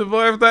did you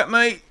survive that,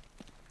 Nate?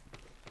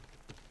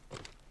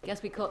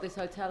 Guess we caught this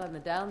hotel in the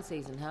down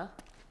season,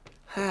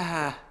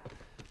 huh?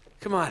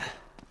 Come on.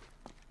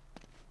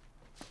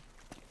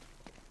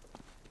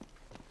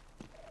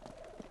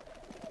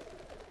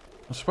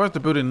 I'm surprised the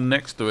building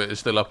next to it is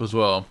still up as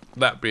well.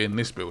 That being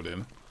this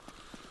building.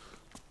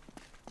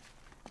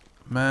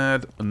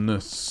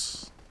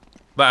 Madness.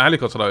 That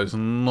helicopter though is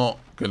not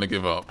gonna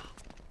give up.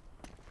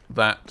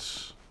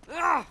 That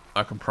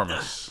I can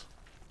promise.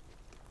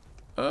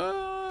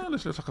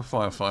 This looks like a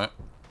firefight.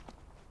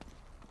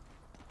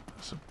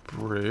 That's a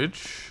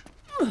bridge.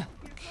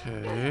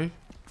 Okay.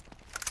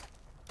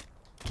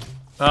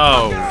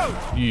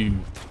 Oh, you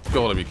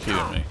gotta be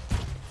kidding me.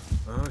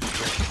 Oh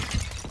shit.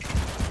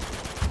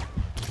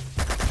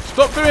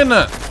 Stop doing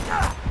that!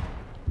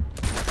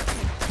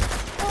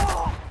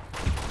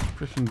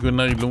 Freaking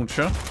grenade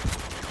launcher.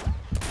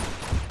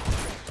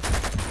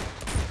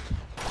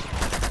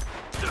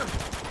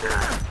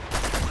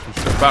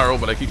 Just a barrel,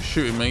 but they keep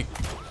shooting me.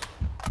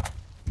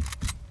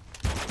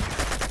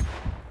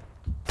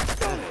 That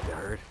had to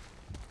hurt.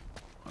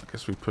 I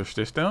guess we push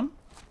this down.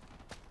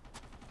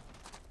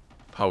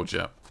 Hold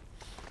you.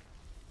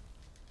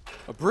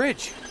 A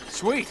bridge.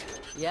 Sweet.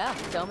 Yeah,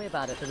 tell me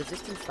about it. The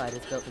resistance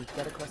fighters built them to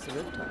get across the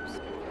rooftops.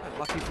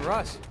 Lucky for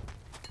us.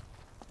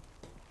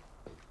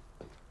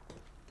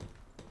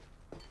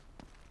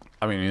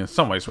 I mean, in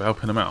some ways, we're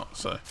helping them out,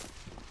 so.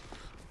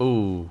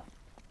 Ooh.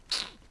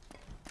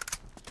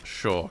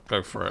 Sure,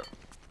 go for it.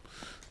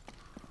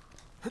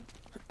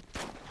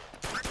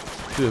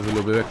 Do have a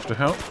little bit of extra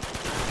help.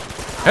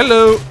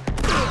 Hello!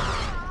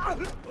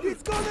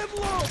 He's gonna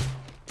blow!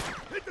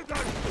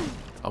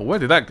 Oh, where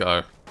did that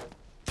go?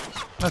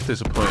 That's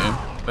disappointing.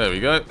 There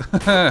we go.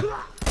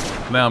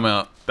 Now I'm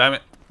out. Damn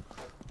it.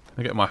 Can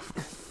I get my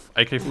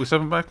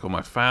AK-47 back or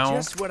my FAL?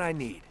 Just what I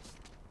need.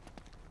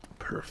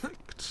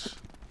 Perfect.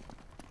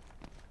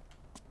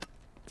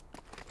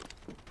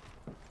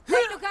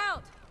 Hey, look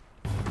out!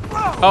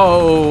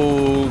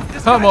 Oh,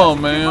 come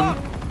on, man.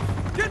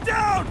 Get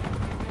down!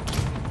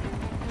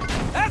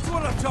 That's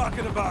what I'm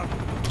talking about.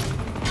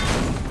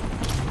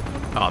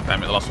 Oh,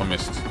 damn it. The last one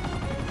missed. Of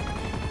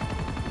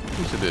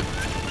course it did.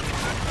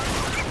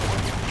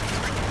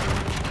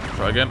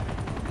 Try again.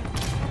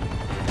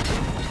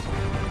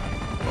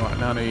 Oh,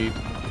 Now I need,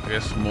 I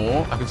guess,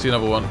 more. I can see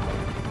another one.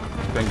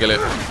 Go and get it.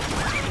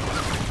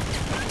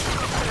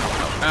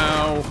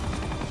 Ow.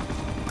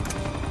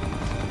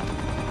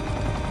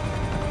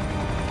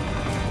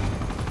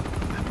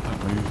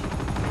 Don't move.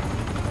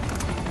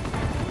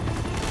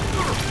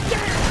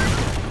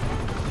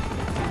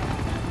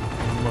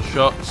 More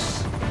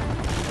shots.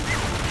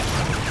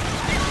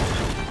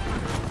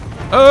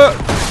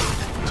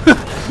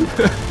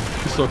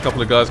 Just saw a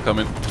couple of guys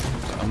coming.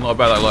 I'm not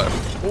about that life.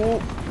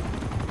 Oh.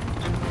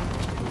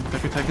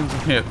 Maybe taking some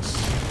hits.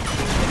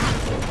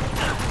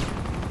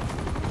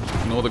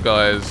 Ignore the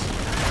guys.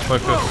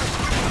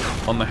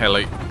 Focus on the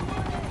heli.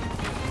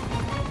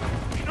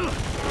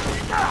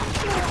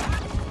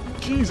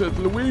 Jesus,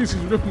 Louise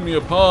is ripping me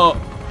apart.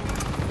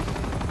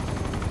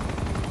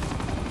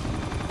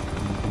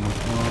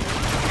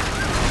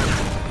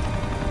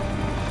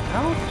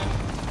 How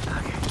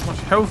much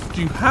health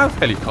do you have,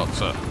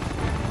 helicopter?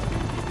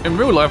 In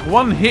real life,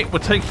 one hit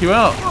would take you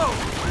out.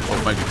 Or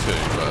maybe two,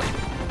 but...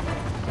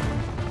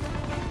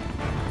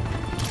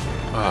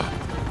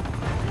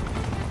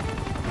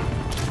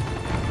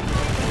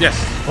 Yes,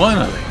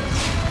 finally!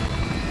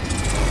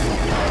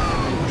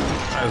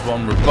 That is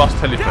one robust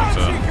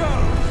helicopter.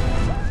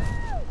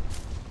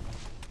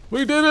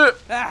 We did it!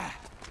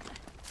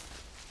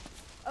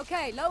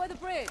 Okay, lower the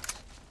bridge.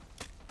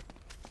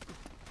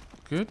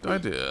 Good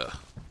idea.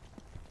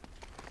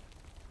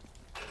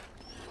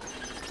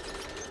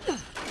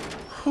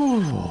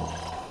 Whew.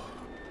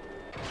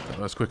 That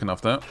was quick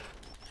enough, that.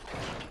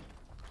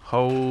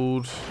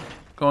 Hold.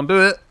 Go on,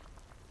 do it.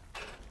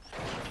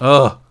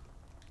 Ugh.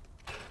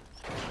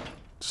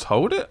 Just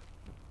hold it.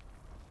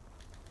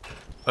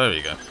 There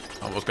you go.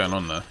 Oh, what's going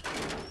on there?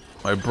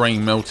 My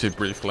brain melted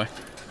briefly.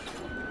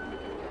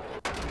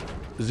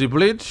 The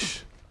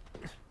bridge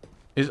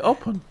is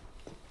open.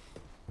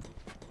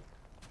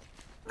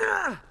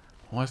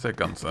 Why is there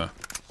guns there?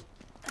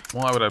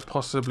 Why would I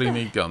possibly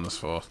need guns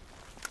for?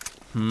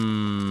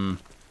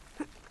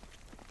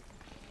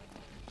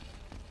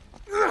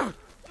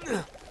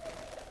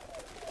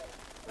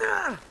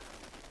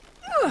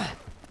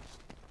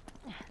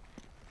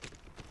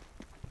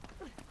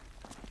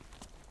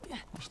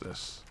 What's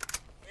this?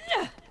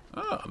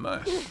 Oh,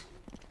 nice.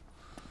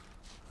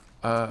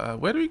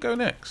 Where do we go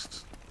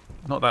next?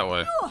 Not that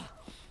way.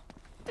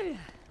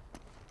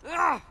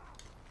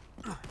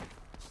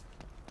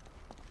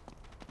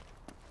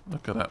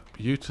 Look at that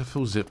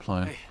beautiful zip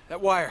line. Hey, that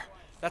wire.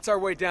 That's our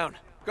way down.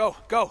 Go,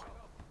 go.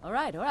 All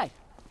right, all right.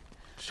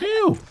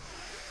 Phew.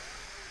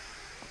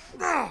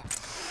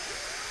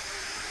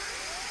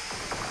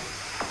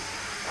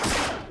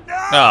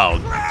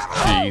 Oh,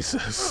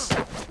 Jesus.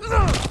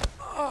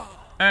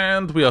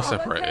 And we are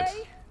separated.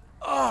 Okay.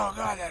 Oh,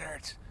 God, that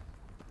hurts.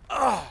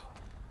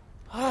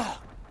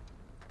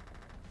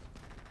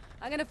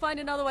 I'm gonna find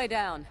another way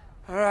down.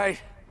 All right.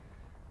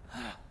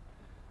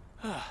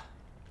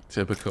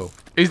 Typical.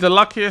 He's the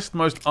luckiest,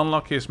 most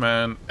unluckiest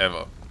man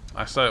ever.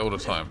 I say it all the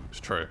time. It's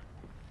true.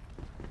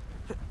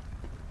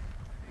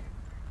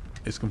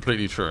 It's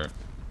completely true.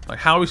 Like,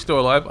 how he's still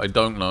alive, I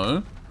don't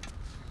know.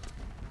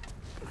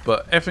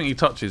 But everything he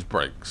touches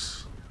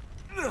breaks.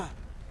 But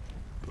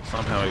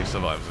somehow he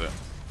survives it.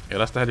 Yeah,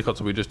 that's the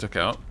helicopter we just took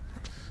out.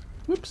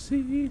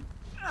 Whoopsie.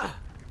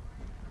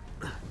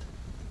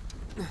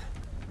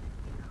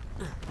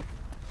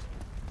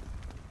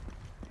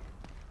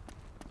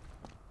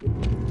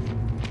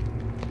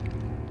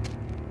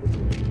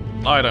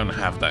 I don't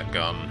have that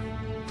gun.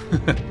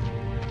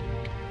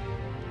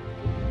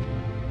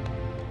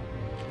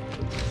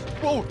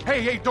 Whoa,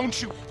 hey, don't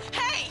shoot.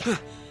 Hey!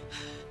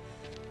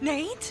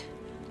 Nate?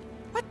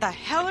 What the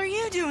hell are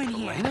you doing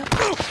here?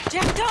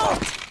 Jeff,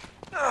 don't!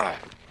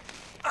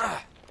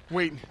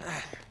 Wait,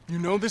 you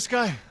know this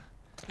guy?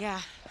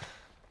 Yeah.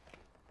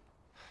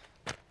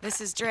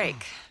 This is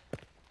Drake.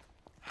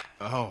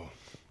 Oh.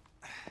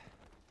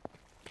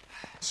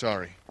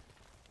 Sorry.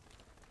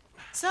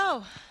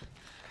 So,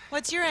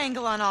 what's your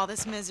angle on all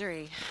this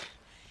misery?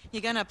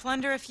 You gonna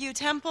plunder a few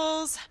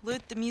temples,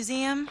 loot the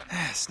museum?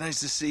 It's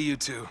nice to see you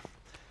two.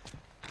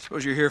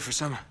 Suppose you're here for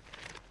some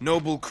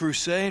noble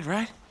crusade,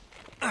 right?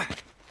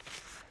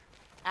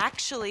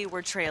 Actually,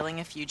 we're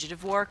trailing a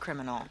fugitive war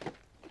criminal.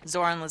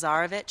 Zoran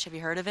Lazarevic, have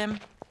you heard of him?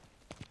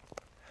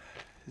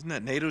 Isn't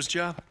that NATO's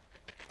job?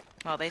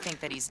 Well, they think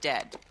that he's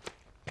dead.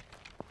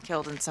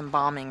 Killed in some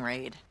bombing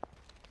raid.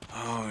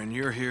 Oh, and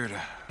you're here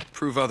to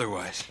prove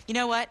otherwise. You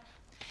know what?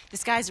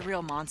 This guy's a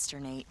real monster,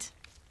 Nate.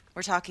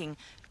 We're talking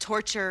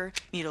torture,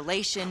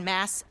 mutilation,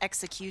 mass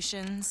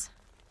executions.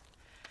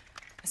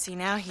 See,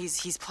 now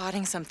he's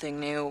plotting something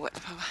new.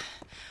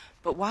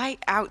 But why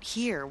out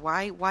here?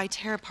 Why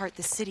tear apart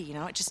the city, you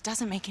know? It just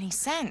doesn't make any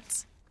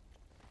sense.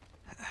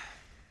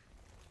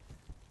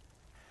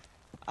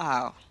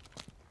 Oh.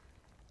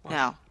 What?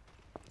 No.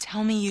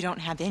 Tell me you don't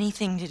have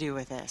anything to do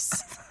with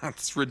this.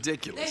 That's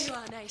ridiculous. There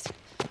you are, Nate.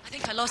 I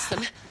think I lost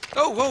them.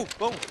 Oh,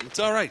 whoa. It's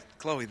all right,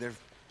 Chloe. They're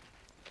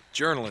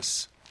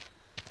journalists.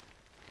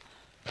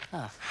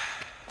 Oh.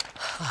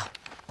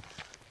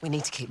 We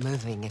need to keep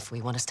moving if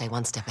we want to stay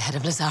one step ahead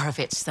of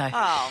Lazarevich, so...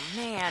 Oh,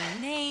 man,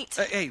 Nate.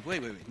 Hey,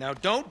 wait. Now,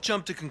 don't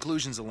jump to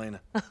conclusions,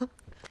 Elena.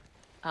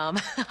 I'm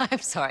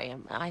sorry,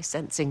 am I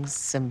sensing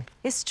some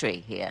history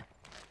here?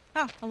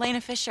 Oh,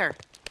 Elena Fisher.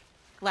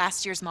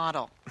 Last year's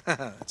model.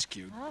 That's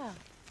cute.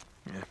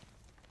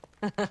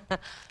 Yeah.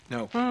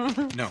 No.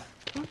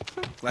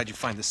 Glad you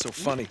find this so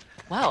funny.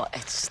 Well,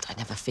 it's just I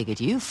never figured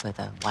you for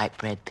the white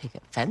bread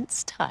picket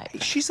fence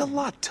type. She's a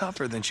lot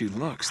tougher than she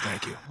looks,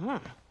 thank you.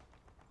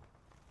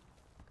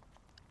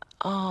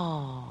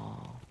 Oh.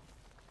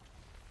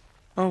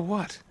 Oh,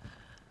 what?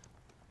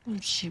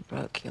 She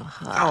broke your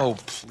heart. Oh,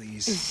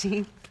 please.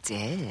 She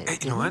did, Hey,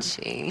 you know what?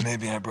 she?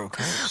 Maybe I broke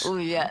hers. Oh,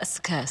 yes,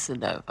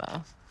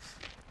 Casanova.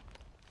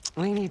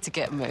 We need to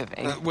get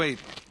moving. Wait.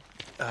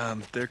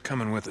 They're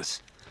coming with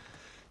us.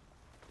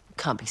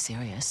 Can't be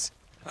serious.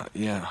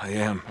 Yeah, I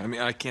am. I mean,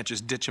 I can't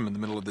just ditch them in the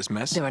middle of this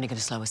mess. They're only going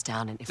to slow us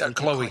down, and if we get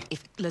Chloe. caught,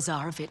 if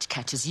Lazarevich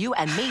catches you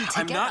and me together...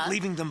 I'm not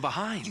leaving them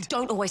behind. You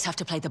don't always have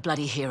to play the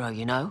bloody hero,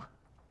 you know?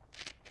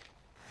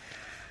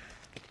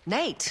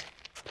 Nate!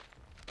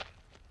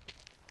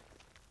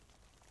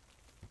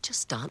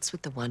 Just dance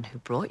with the one who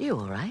brought you,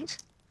 all right?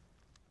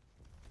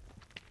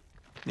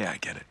 Yeah, I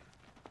get it.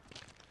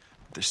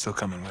 But they're still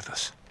coming with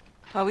us.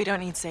 Well, we don't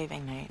need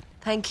saving, Nate.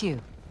 Thank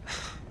you.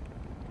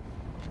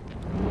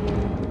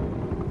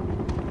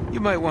 You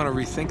might want to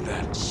rethink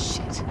that.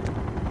 Shit.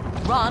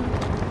 Run!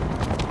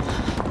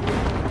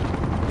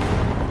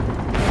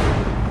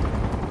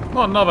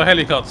 Not another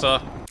helicopter.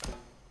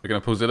 We're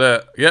going to pause it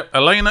there. Yep,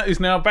 Elena is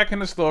now back in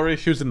the story.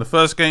 She was in the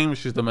first game.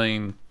 She's the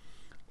main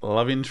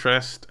love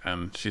interest,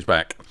 and she's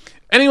back.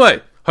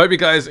 Anyway, hope you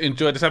guys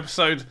enjoyed this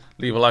episode.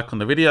 Leave a like on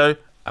the video,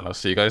 and I'll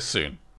see you guys soon.